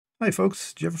Hi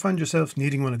folks, do you ever find yourself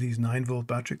needing one of these 9-volt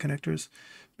battery connectors?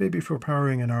 Maybe for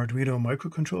powering an Arduino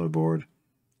microcontroller board,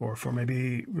 or for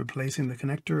maybe replacing the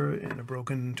connector in a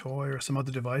broken toy or some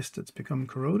other device that's become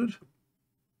corroded?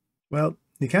 Well,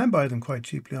 you can buy them quite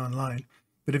cheaply online,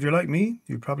 but if you're like me,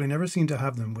 you probably never seem to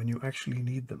have them when you actually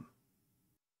need them.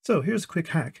 So here's a quick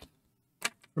hack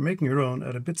for making your own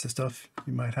out of bits of stuff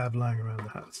you might have lying around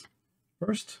the house.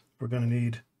 First, we're going to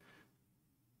need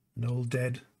an old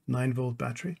dead 9-volt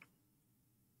battery.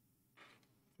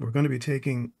 We're going to be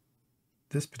taking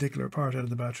this particular part out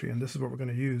of the battery, and this is what we're going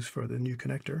to use for the new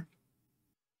connector.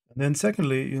 And then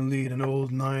secondly, you'll need an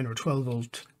old 9 or 12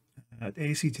 volt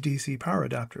AC to DC power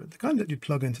adapter, the kind that you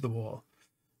plug into the wall.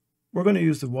 We're going to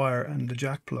use the wire and the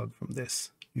jack plug from this.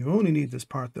 You only need this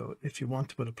part though if you want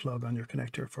to put a plug on your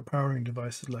connector for powering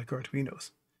devices like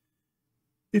Arduinos.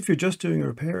 If you're just doing a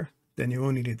repair, then you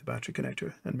only need the battery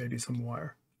connector and maybe some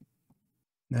wire.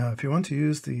 Now, if you want to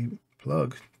use the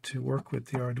plug to work with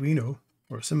the Arduino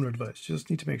or a similar device, you just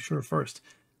need to make sure first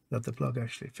that the plug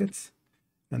actually fits.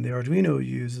 And the Arduino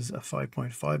uses a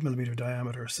 5.5 millimeter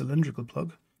diameter cylindrical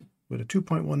plug with a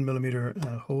 2.1 millimeter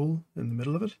hole in the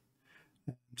middle of it.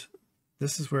 And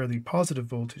this is where the positive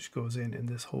voltage goes in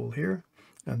this hole here,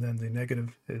 and then the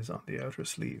negative is on the outer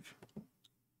sleeve.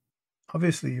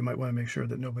 Obviously, you might want to make sure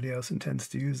that nobody else intends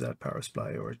to use that power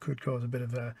supply, or it could cause a bit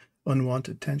of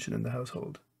unwanted tension in the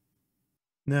household.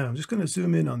 Now, I'm just going to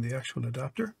zoom in on the actual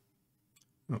adapter.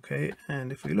 Okay,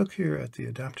 and if we look here at the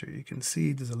adapter, you can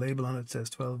see there's a label on it that says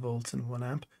 12 volts and 1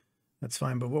 amp. That's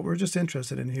fine, but what we're just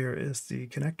interested in here is the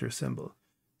connector symbol.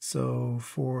 So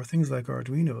for things like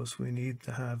Arduinos, we need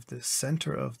to have the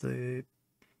center of the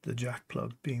jack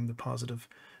plug being the positive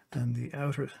and the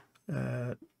outer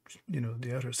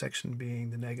the outer section being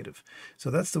the negative. So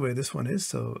that's the way this one is.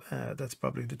 So that's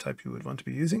probably the type you would want to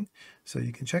be using. So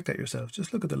you can check that yourself.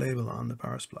 Just look at the label on the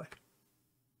power supply.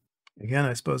 Again,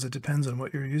 I suppose it depends on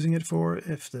what you're using it for.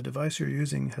 If the device you're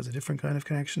using has a different kind of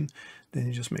connection, then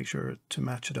you just make sure to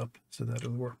match it up so that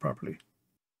it'll work properly.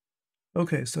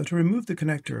 Okay, so to remove the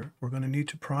connector, we're going to need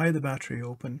to pry the battery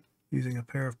open using a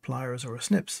pair of pliers or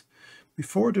snips.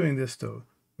 Before doing this though,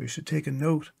 we should take a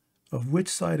note of which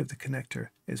side of the connector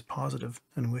is positive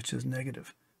and which is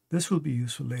negative. This will be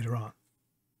useful later on.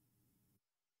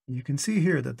 You can see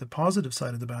here that the positive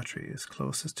side of the battery is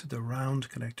closest to the round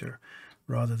connector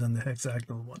rather than the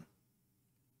hexagonal one.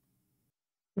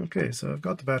 Okay, so I've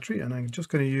got the battery and I'm just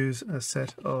going to use a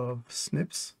set of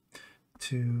snips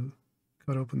to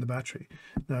cut open the battery.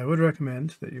 Now, I would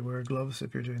recommend that you wear gloves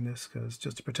if you're doing this, because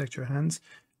just to protect your hands,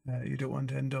 you don't want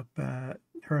to end up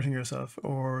hurting yourself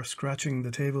or scratching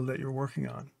the table that you're working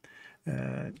on,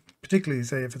 particularly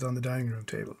say if it's on the dining room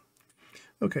table.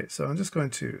 Okay, so I'm just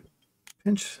going to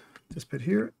pinch this bit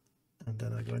here, and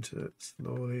then I'm going to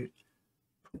slowly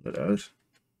pull it out.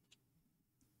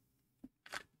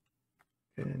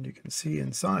 And you can see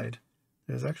inside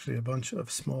there's actually a bunch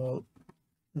of small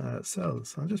cells.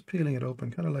 So I'm just peeling it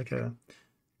open, kind of like a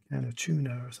can of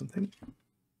tuna or something.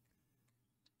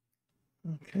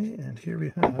 Okay, and here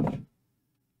we have the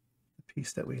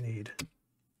piece that we need.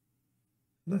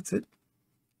 That's it.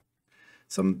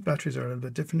 Some batteries are a little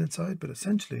bit different inside, but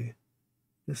essentially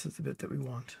this is the bit that we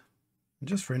want. And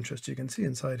just for interest, you can see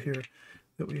inside here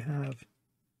that we have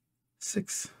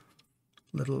 6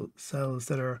 little cells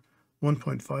that are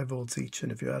 1.5 volts each,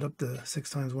 and if you add up the 6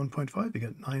 times 1.5, you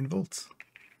get 9 volts.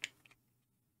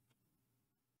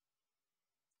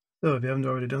 So if you haven't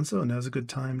already done so, now's a good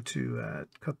time to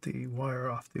cut the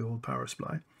wire off the old power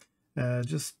supply.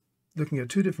 Just looking at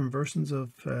 2 different versions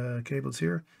of cables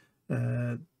here.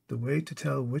 The way to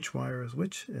tell which wire is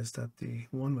which is that the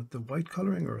one with the white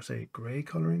coloring, or say gray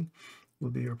coloring,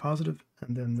 will be your positive,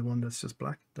 and then the one that's just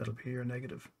black, that'll be your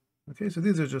negative. Okay, so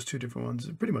these are just 2 different ones.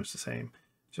 They're pretty much the same,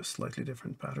 just slightly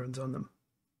different patterns on them.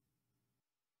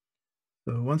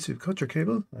 So once you've cut your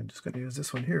cable, I'm just going to use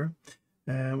this one here.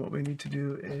 And what we need to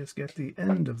do is get the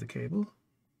end of the cable,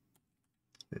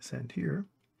 this end here,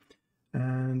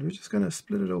 and we're just going to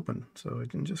split it open. So we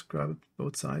can just grab it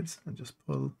both sides and just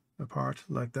pull apart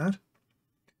like that.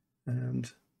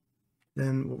 And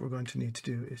then what we're going to need to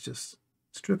do is just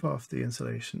strip off the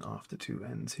insulation off the 2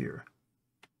 ends here.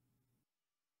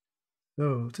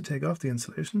 So to take off the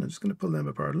insulation, I'm just going to pull them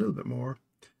apart a little bit more.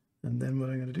 And then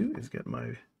what I'm going to do is get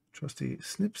my trusty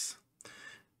snips.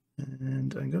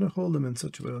 And I'm going to hold them in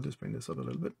such a way, I'll just bring this up a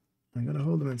little bit. I'm going to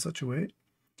hold them in such a way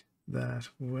that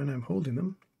when I'm holding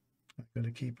them, I'm going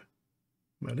to keep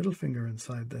my little finger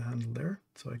inside the handle there,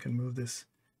 so I can move this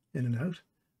in and out.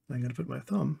 And I'm going to put my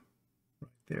thumb right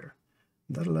there.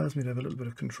 And that allows me to have a little bit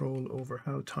of control over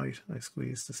how tight I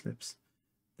squeeze the snips.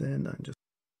 Then I'm just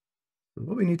So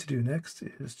what we need to do next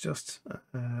is just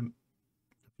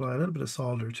apply a little bit of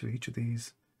solder to each of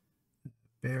these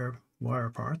bare wire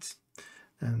parts,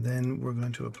 and then we're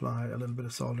going to apply a little bit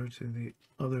of solder to the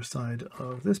other side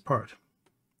of this part.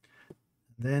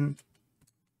 Then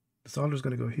the solder is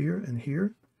going to go here and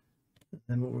here, and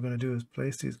then what we're going to do is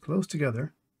place these close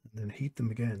together and then heat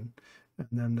them again, and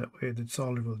then that way the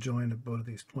solder will join at both of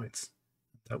these points.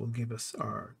 That will give us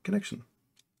our connection.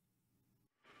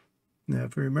 Now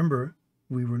if we remember,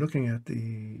 we were looking at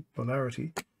the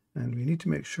polarity, and we need to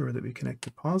make sure that we connect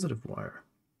the positive wire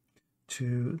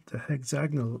to the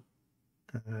hexagonal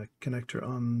connector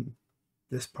on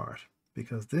this part,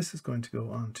 because this is going to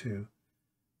go onto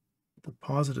the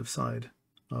positive side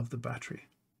of the battery.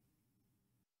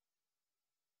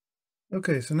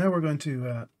 Okay, so now we're going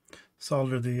to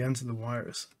solder the ends of the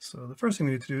wires. So the first thing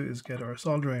we need to do is get our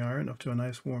soldering iron up to a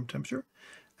nice warm temperature,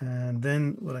 and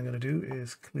then what I'm going to do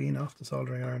is clean off the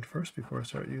soldering iron first before I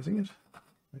start using it,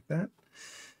 like that.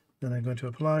 Then I'm going to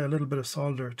apply a little bit of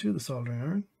solder to the soldering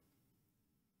iron.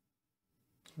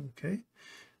 Okay,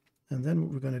 and then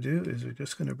what we're going to do is we're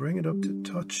just going to bring it up to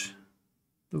touch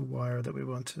the wire that we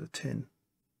want to tin,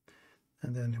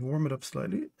 and then warm it up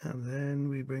slightly, and then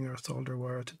we bring our solder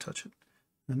wire to touch it,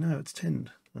 and now it's tinned.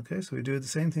 Okay, so we do the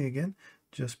same thing again,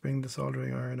 just bring the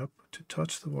soldering iron up to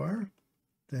touch the wire,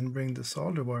 then bring the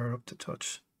solder wire up to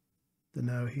touch the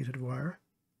now heated wire,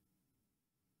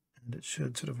 and it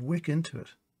should sort of wick into it.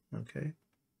 Okay,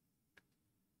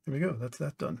 there we go, that's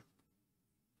that done.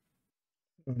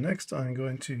 So next I'm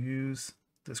going to use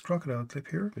this crocodile clip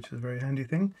here, which is a very handy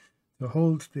thing, to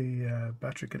hold the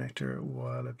battery connector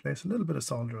while I place a little bit of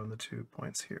solder on the 2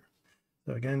 points here.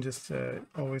 So again, just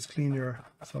always clean your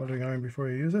soldering iron before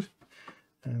you use it,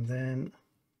 and then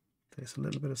place a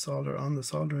little bit of solder on the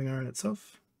soldering iron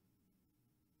itself,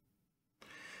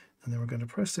 and then we're going to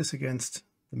press this against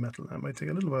the metal. That might take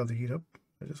a little while to heat up.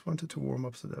 I just want it to warm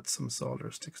up so that some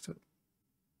solder sticks to it.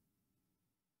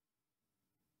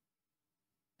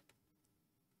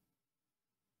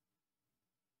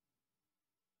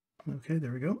 Okay,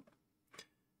 there we go.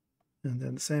 And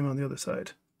then the same on the other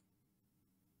side.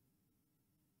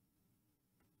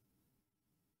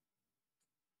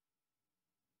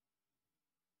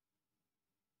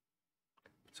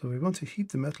 So we want to heat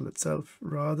the metal itself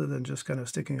rather than just kind of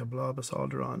sticking a blob of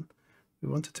solder on. We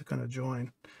want it to kind of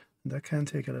join, and that can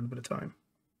take a little bit of time.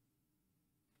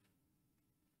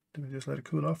 Let me just let it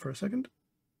cool off for a second.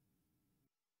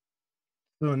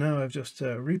 So now I've just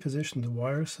repositioned the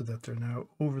wires so that they're now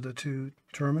over the 2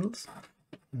 terminals.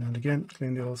 And again,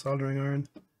 clean the old soldering iron,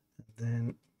 and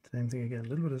then same thing again, a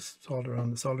little bit of solder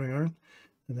on the soldering iron,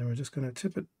 and then we're just going to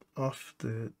tip it off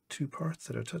the 2 parts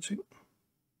that are touching.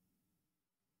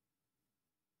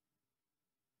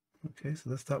 Okay, so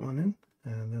that's that one in,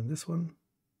 and then this one.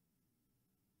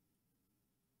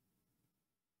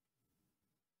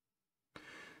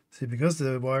 See, because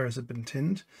the wires have been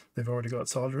tinned, they've already got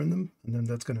solder in them, and then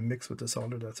that's going to mix with the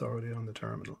solder that's already on the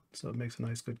terminal. So it makes a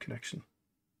nice good connection.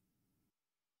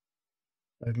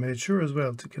 I've made sure as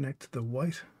well to connect the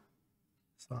white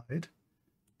side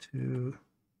to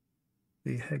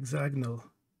the hexagonal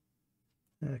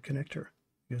connector,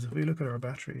 because if we look at our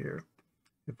battery here,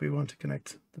 if we want to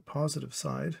connect the positive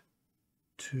side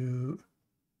to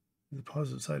the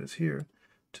positive side is here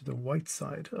to the white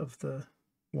side of the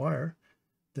wire,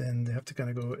 then they have to kind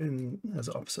of go in as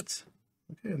opposites.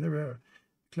 Okay, and there we are.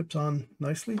 Clips on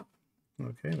nicely.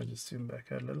 Okay, I'll just zoom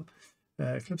back out a little.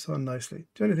 Clips on nicely.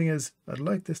 The only thing is, I'd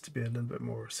like this to be a little bit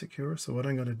more secure, so what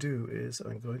I'm going to do is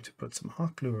I'm going to put some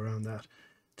hot glue around that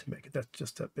to make it that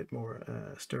just a bit more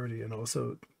sturdy, and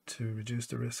also to reduce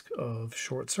the risk of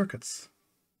short circuits.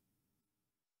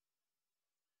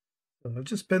 So I've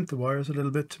just bent the wires a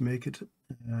little bit to make it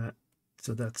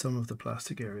so that some of the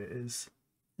plastic area is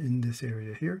in this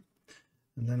area here.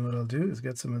 And then what I'll do is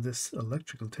get some of this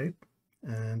electrical tape,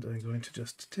 and I'm going to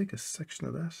just take a section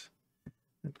of that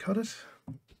and cut it.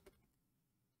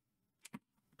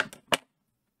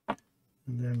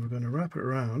 And then we're going to wrap it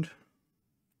around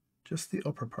just the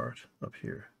upper part up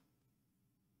here.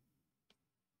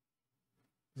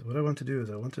 So what I want to do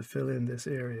is I want to fill in this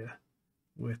area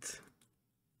with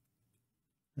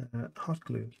hot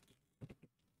glue.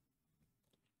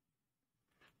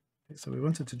 Okay, so we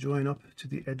want it to join up to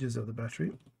the edges of the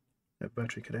battery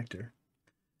connector.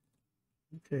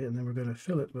 Okay, and then we're going to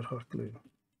fill it with hot glue.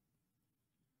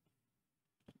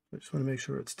 I just want to make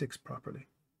sure it sticks properly.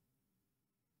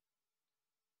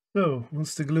 So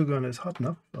once the glue gun is hot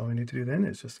enough, all we need to do then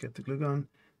is just get the glue gun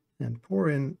and pour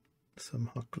in some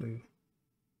hot glue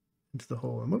into the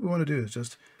hole. And what we want to do is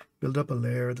just build up a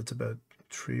layer that's about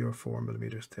 3 or 4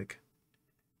 millimeters thick.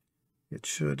 it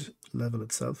should level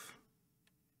itself.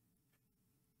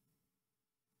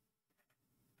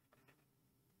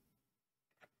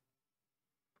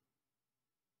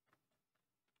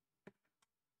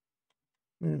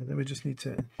 And then we just need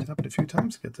to tap it a few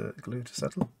times to get the glue to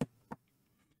settle,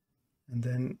 and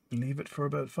then leave it for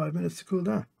about 5 minutes to cool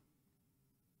down.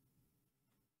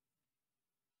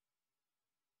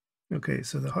 Okay,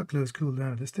 so the hot glue is cooled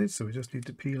down at this stage, so we just need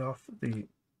to peel off the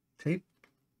tape.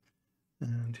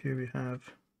 And here we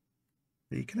have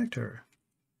the connector.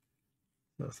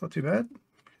 So it's not too bad,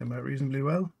 came out reasonably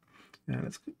well, and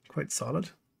it's quite solid.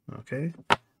 Okay,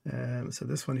 so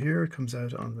this one here comes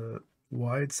out on the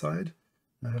wide side.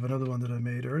 I have another one that I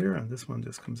made earlier, and this one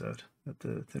just comes out at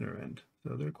the thinner end.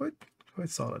 So they're quite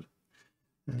solid.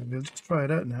 And we'll just try it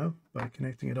out now by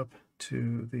connecting it up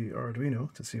to the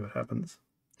Arduino to see what happens.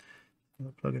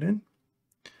 I'll plug it in,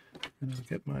 and I'll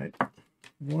get my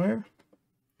wire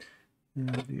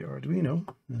and the Arduino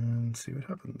and see what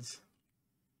happens.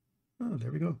 Oh,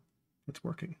 there we go. It's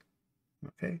working.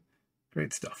 Okay,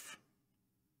 great stuff.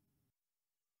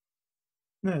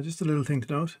 Now, just a little thing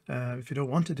to note, if you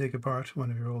don't want to take apart one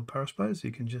of your old power supplies,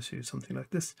 you can just use something like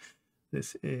this.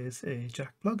 This is a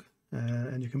jack plug,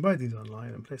 and you can buy these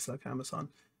online in places like Amazon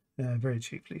very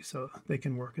cheaply, so they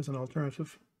can work as an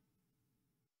alternative.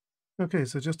 Okay,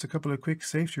 so just a couple of quick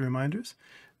safety reminders.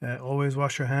 Always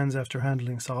wash your hands after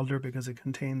handling solder because it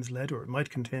contains lead, or it might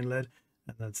contain lead,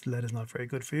 and that lead is not very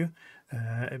good for you.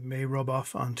 It may rub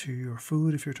off onto your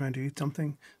food if you're trying to eat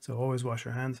something, so always wash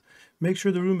your hands. Make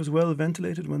sure the room is well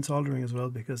ventilated when soldering as well,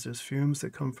 because there's fumes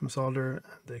that come from solder,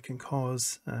 and they can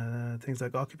cause things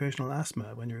like occupational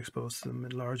asthma when you're exposed to them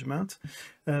in large amounts.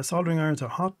 Soldering irons are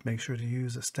hot. Make sure to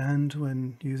use a stand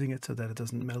when using it so that it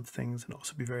doesn't melt things, and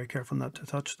also be very careful not to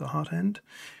touch the hot end.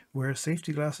 Wear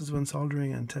safety glasses when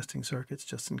soldering and testing circuits,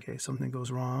 just in case something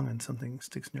goes wrong and something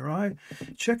sticks in your eye.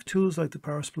 Check tools like the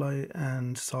power supply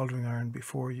and soldering iron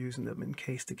before using them, in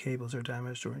case the cables are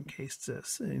damaged or in case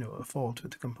there's a fault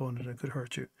with the component that could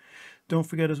hurt you. Don't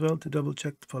forget as well to double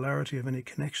check the polarity of any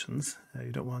connections.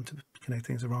 You don't want to connect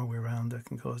things the wrong way around, that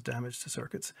can cause damage to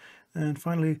circuits. And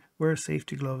finally, wear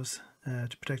safety gloves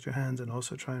to protect your hands, and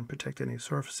also try and protect any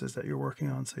surfaces that you're working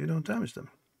on so you don't damage them.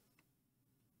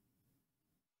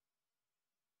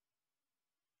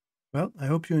 Well, I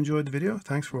hope you enjoyed the video.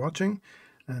 Thanks for watching,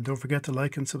 and don't forget to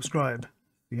like and subscribe.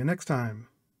 See you next time.